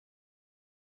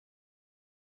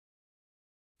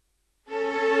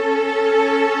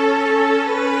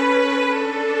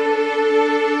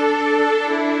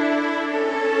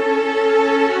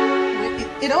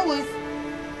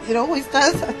always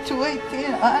does at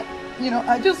 2:18.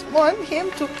 I just want him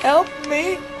to help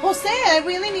me. Jose, I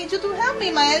really need you to help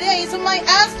me. Maelia is on my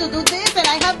ass to do this, and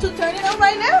I have to turn it on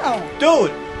right now.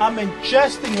 Dude, I'm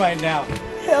ingesting right now.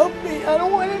 Help me. I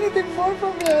don't want anything more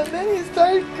from you. And then he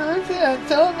started cursing and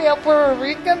telling me I'm Puerto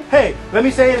Rican. Hey, let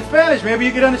me say it in Spanish. Maybe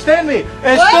you can understand me.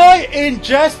 Estoy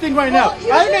ingesting right now.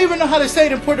 I don't even know how to say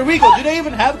it in Puerto Rico. Do they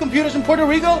even have computers in Puerto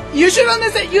Rico? You should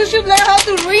understand. You should learn how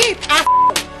to read.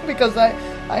 Because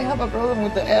I have a problem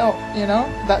with the L, you know?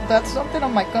 That's something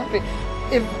on my country.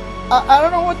 If I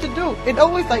don't know what to do. It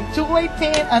always like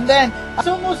 2:18 and then It's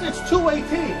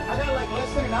 2:18. I got like less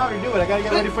than an hour to do it. I gotta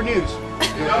get ready for news.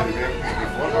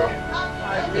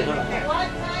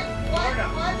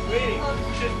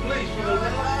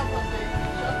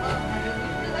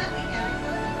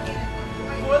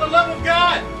 For the love of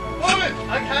God, woman,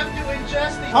 I have to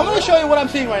ingest these. I'm gonna show you what I'm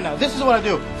seeing right now. This is what I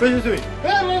do.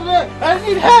 I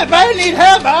need help. I need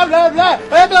help. Blah blah blah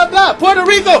blah blah blah. Puerto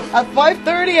Rico. At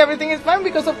 5:30 everything is fine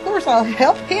because of course I'll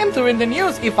help him during the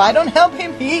news. If I don't help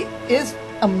him, he is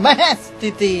a mess,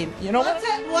 Titi. You know what?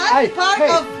 What part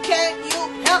of can you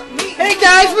help me? Hey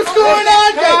guys, what's going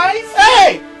on, guys?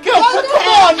 Hey, come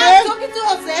on, man. I'm talking to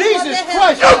Jose. Jesus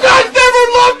Christ! You guys never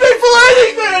loved me for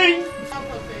anything.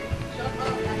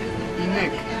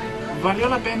 Nick, ¿valió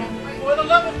la pena? For the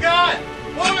love of God,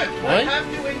 woman, I have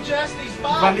to ingest these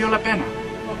bottles. ¿Valió la pena?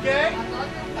 Okay?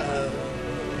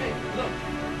 Hey, look,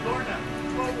 Lorna,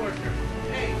 co-worker.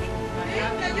 Hey,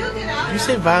 You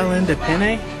say violin de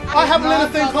Pena? I have a little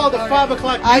thing called the 5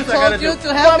 o'clock news. I told you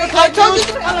to help me. I told you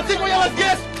to help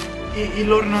me. Y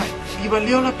Lorna, ¿y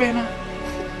valió la pena?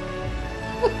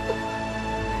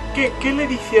 ¿Qué le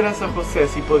dijeras a José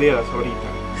si pudieras ahorita?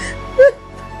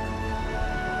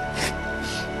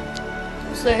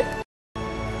 Jose,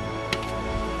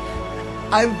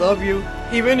 I love you,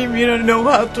 even if you don't know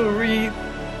how to read,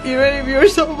 even if you're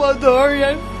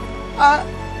Salvadorian.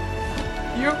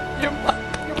 You're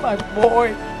my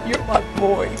boy. You're my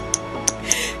boy.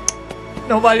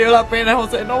 No valió la pena,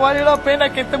 José. No valió la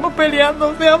pena que estemos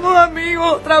peleando. Seamos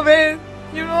amigos otra vez.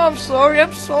 You know I'm sorry,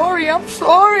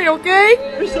 okay?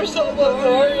 You're so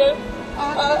Salvadorian.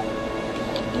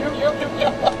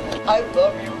 I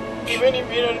love you, even if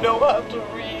you don't know how to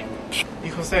read. Y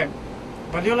José,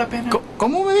 ¿valió la pena?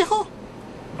 ¿Cómo me dijo?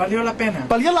 ¿Valió la pena?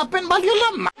 Valió la pena, valió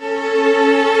la